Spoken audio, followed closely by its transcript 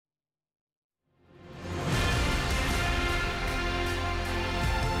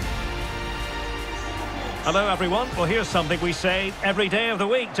Hello everyone. Well, here's something we say every day of the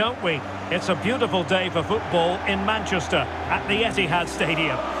week, don't we? It's a beautiful day for football in Manchester at the Etihad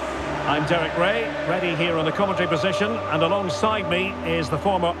Stadium. I'm Derek Ray, ready here on the commentary position, and alongside me is the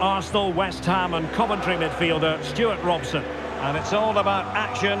former Arsenal, West Ham and Coventry midfielder Stuart Robson. And it's all about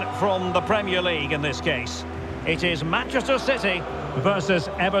action from the Premier League in this case. It is Manchester City versus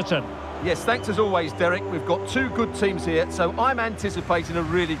Everton. Yes, thanks as always, Derek. We've got two good teams here, so I'm anticipating a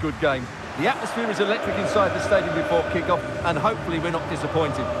really good game. The atmosphere is electric inside the stadium before kick-off, and hopefully we're not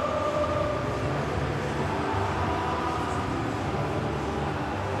disappointed.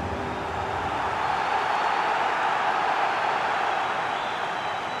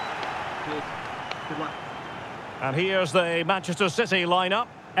 Good luck. And here's the Manchester City lineup.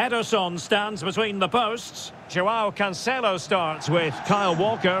 Ederson stands between the posts. Joao Cancelo starts with Kyle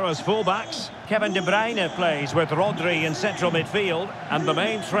Walker as fullbacks. Kevin De Bruyne plays with Rodri in central midfield. And the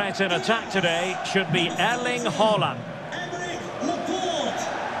main threat in attack today should be Erling Haaland.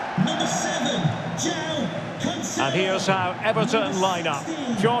 And here's how Everton line up.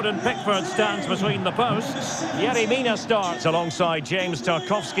 Jordan Pickford stands between the posts. Yerry Mina starts alongside James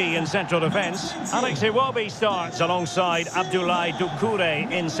Tarkowski in central defence. Alex Iwobi starts alongside Abdoulaye Doucouré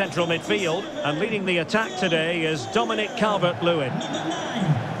in central midfield. And leading the attack today is Dominic Calvert-Lewin. Number 9,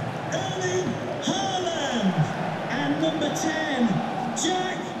 Erling Haaland. And number 10,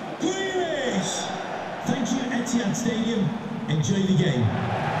 Jack Grealish. Thank you, Etihad Stadium. Enjoy the game.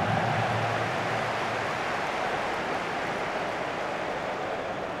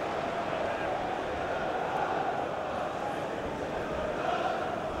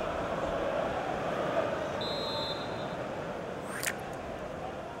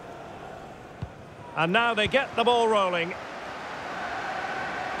 And now they get the ball rolling.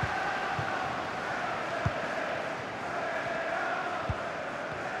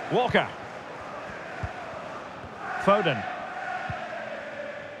 Walker. Foden.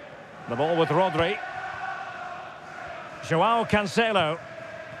 The ball with Rodri. Joao Cancelo.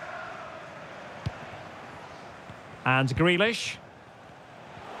 And Grealish.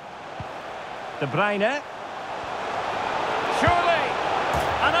 De Bruyne. Surely!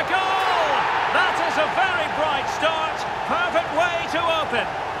 And a goal! That is a very bright start. Perfect way to open.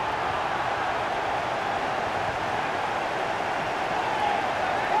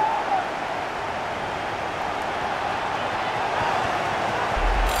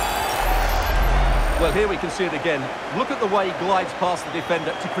 Well, here we can see it again. Look at the way he glides past the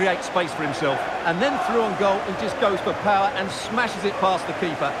defender to create space for himself. And then through on goal, he just goes for power and smashes it past the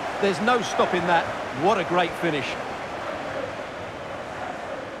keeper. There's no stopping that. What a great finish.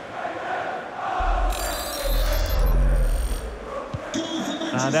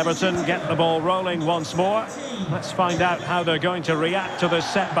 And Everton get the ball rolling once more. Let's find out how they're going to react to this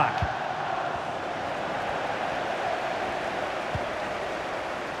setback.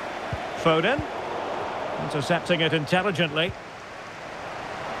 Foden. Intercepting it intelligently.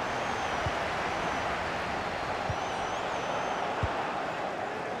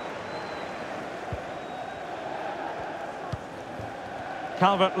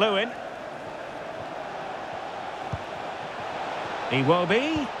 Calvert-Lewin.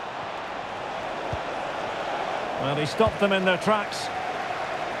 Iwobi. Well, he stopped them in their tracks.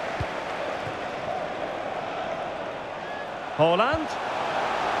 Haaland.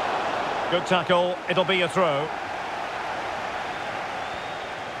 Good tackle. It'll be a throw.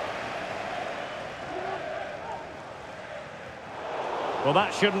 Well,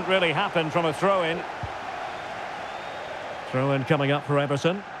 that shouldn't really happen from a throw-in. Throw-in coming up for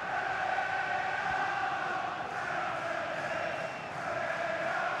Everton.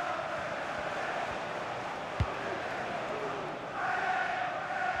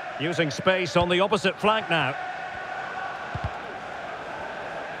 Using space on the opposite flank now.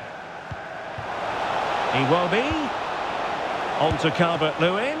 Iwobi. On to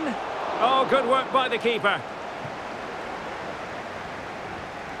Calvert-Lewin. Oh, good work by the keeper.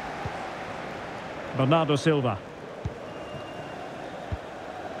 Bernardo Silva.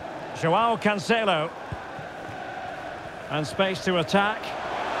 Joao Cancelo. And space to attack.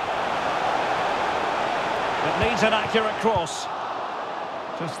 It needs an accurate cross.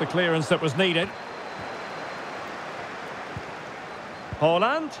 Just the clearance that was needed.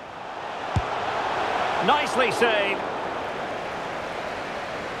 Haaland. Nicely saved.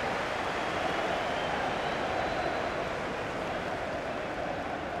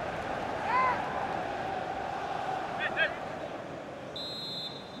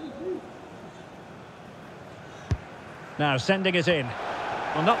 Now sending it in.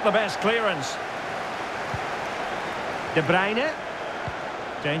 Well, not the best clearance. De Bruyne.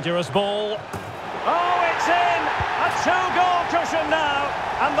 Dangerous ball. Oh, it's in! A two-goal cushion now,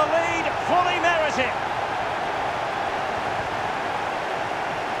 and the lead fully merited.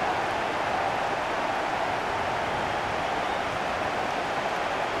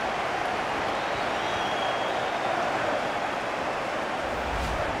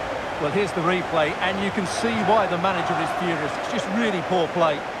 Well, here's the replay, and you can see why the manager is furious. It's just really poor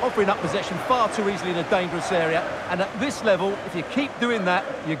play, offering up possession far too easily in a dangerous area. And at this level, if you keep doing that,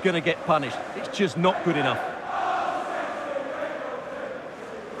 you're going to get punished. It's just not good enough.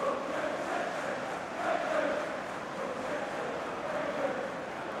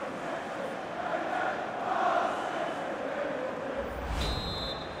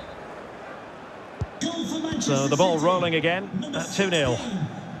 So the ball rolling again at 2-0.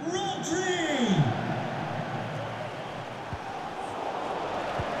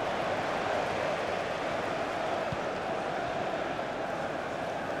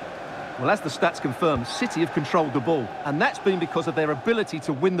 Well, as the stats confirm, City have controlled the ball, and that's been because of their ability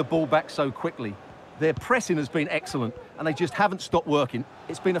to win the ball back so quickly. Their pressing has been excellent, and they just haven't stopped working.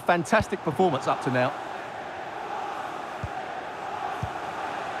 It's been a fantastic performance up to now.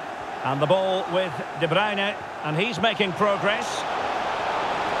 And the ball with De Bruyne, and he's making progress.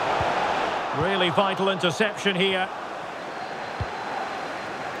 Really vital interception here.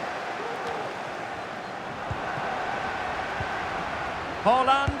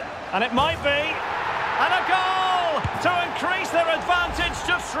 Haaland, and it might be. And a goal to increase their advantage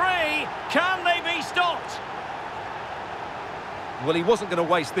to 3. Can they be stopped? Well, he wasn't going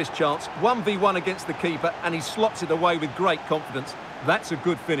to waste this chance. 1v1 against the keeper, and he slots it away with great confidence. That's a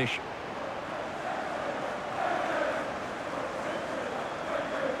good finish.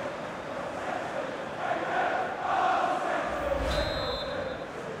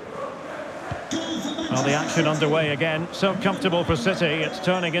 Well, the action underway again. So comfortable for City, it's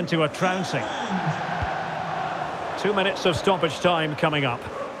turning into a trouncing. 2 minutes of stoppage time coming up.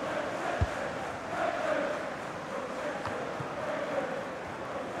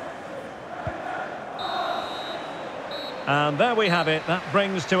 And there we have it. That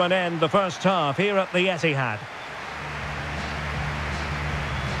brings to an end the first half here at the Etihad.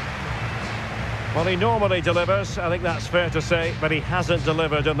 Well, he normally delivers, I think that's fair to say, but he hasn't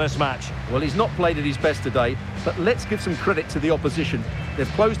delivered in this match. Well, he's not played at his best today, but let's give some credit to the opposition. They've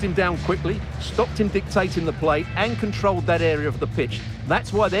closed him down quickly, stopped him dictating the play, and controlled that area of the pitch.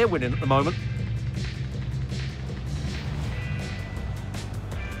 That's why they're winning at the moment.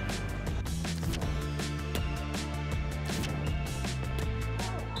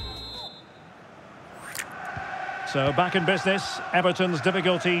 So back in business, Everton's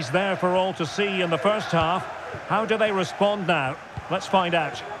difficulties there for all to see in the first half. How do they respond now? Let's find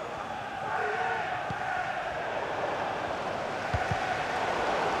out.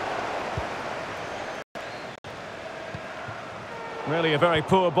 Really a very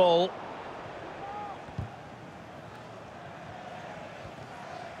poor ball.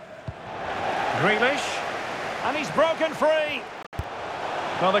 Grealish, and he's broken free.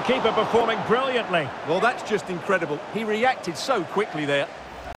 Well, the keeper performing brilliantly. Well, that's just incredible. He reacted so quickly there.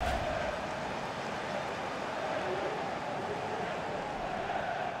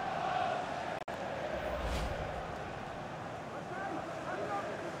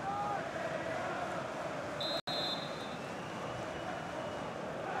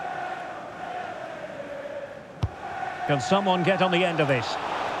 Can someone get on the end of this?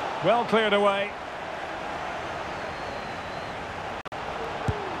 Well cleared away.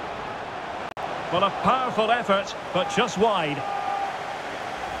 Well, a powerful effort, but just wide.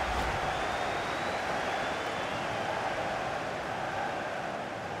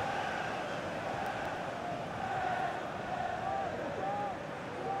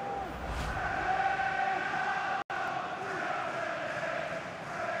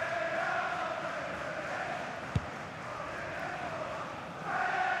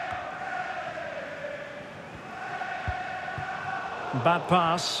 Bad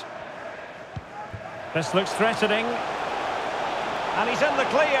pass. This looks threatening. And he's in the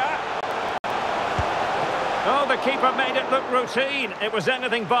clear. Oh, the keeper made it look routine. It was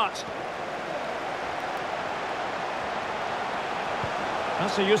anything but.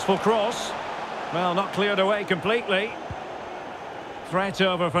 That's a useful cross. Well, not cleared away completely. Threat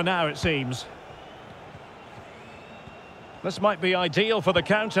over for now, it seems. This might be ideal for the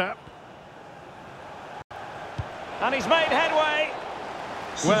counter. And he's made headway.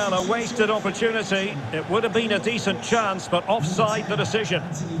 Well, a wasted opportunity. It would have been a decent chance, but offside the decision.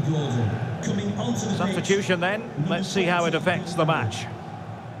 Substitution then. Let's see how it affects the match.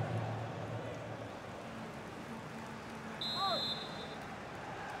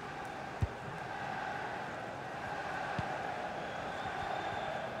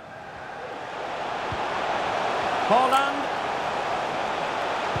 Haaland.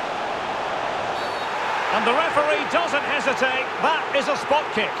 And the referee doesn't hesitate. That is a spot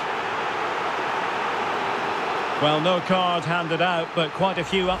kick. Well, no card handed out, but quite a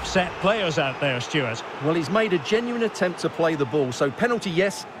few upset players out there, Stuart. Well, he's made a genuine attempt to play the ball, so penalty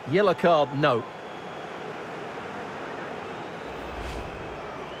yes, yellow card no.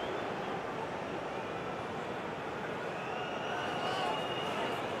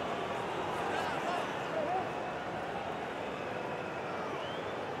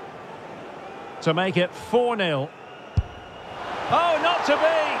 To make it 4-0. Oh, not to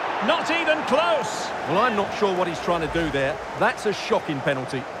be! Not even close! Well, I'm not sure what he's trying to do there. That's a shocking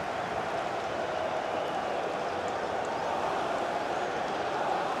penalty.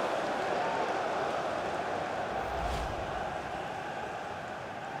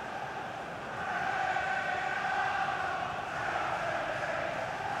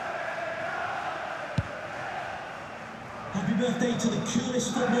 Happy birthday to the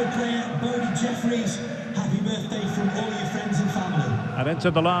coolest football player, Bodie Jeffries. Happy birthday from all your friends and family. And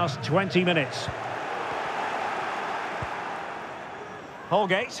into the last 20 minutes.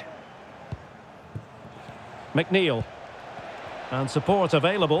 Holgate. McNeil. And support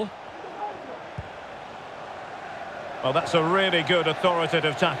available. Well, that's a really good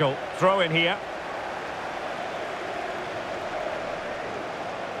authoritative tackle. Throw in here.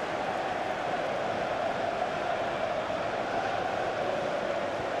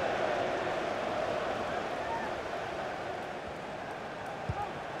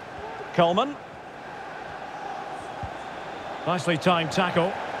 Coleman. Nicely timed tackle.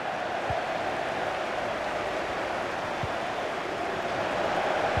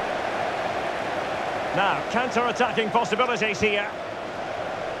 Now, counter-attacking possibilities here.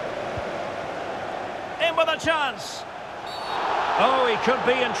 In with a chance. Oh, he could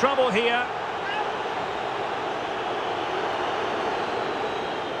be in trouble here.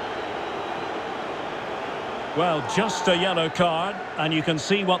 Well, just a yellow card, and you can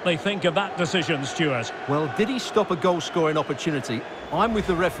see what they think of that decision, Stuart. Well, did he stop a goal-scoring opportunity? I'm with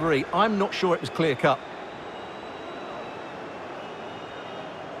the referee. I'm not sure it was clear-cut.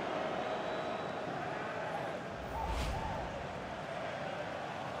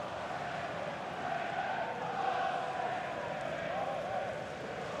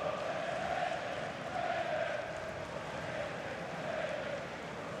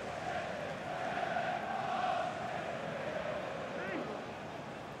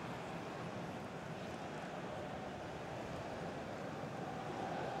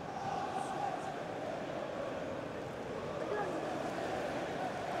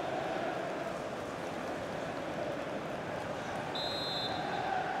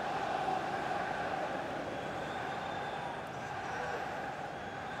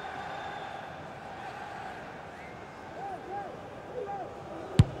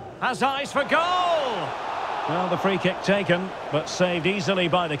 Has eyes for goal! Well, the free kick taken, but saved easily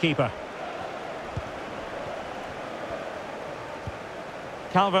by the keeper.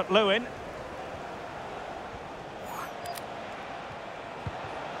 Calvert-Lewin.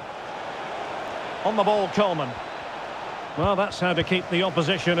 On the ball, Coleman. Well, that's how to keep the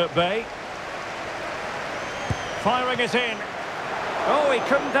opposition at bay. Firing it in. Oh, he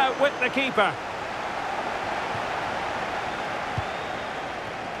couldn't outwit the keeper.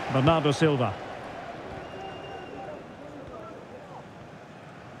 Bernardo Silva.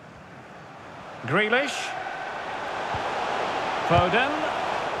 Grealish. Foden.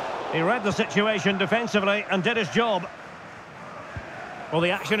 He read the situation defensively and did his job. Well,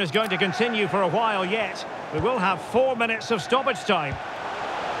 the action is going to continue for a while yet. We will have 4 minutes of stoppage time.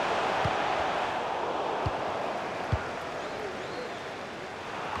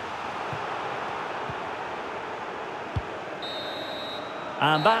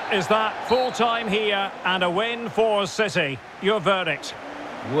 And that is that, full time here and a win for City. Your verdict?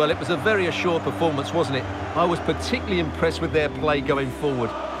 Well, it was a very assured performance, wasn't it? I was particularly impressed with their play going forward.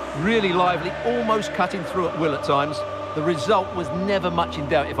 Really lively, almost cutting through at will at times. The result was never much in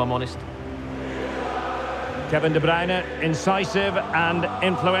doubt, if I'm honest. Kevin De Bruyne, incisive and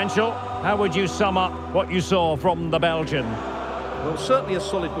influential. How would you sum up what you saw from the Belgian? Well, certainly a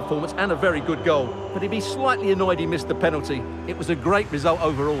solid performance and a very good goal. But he'd be slightly annoyed he missed the penalty. It was a great result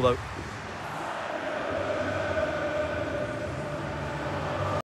overall, though.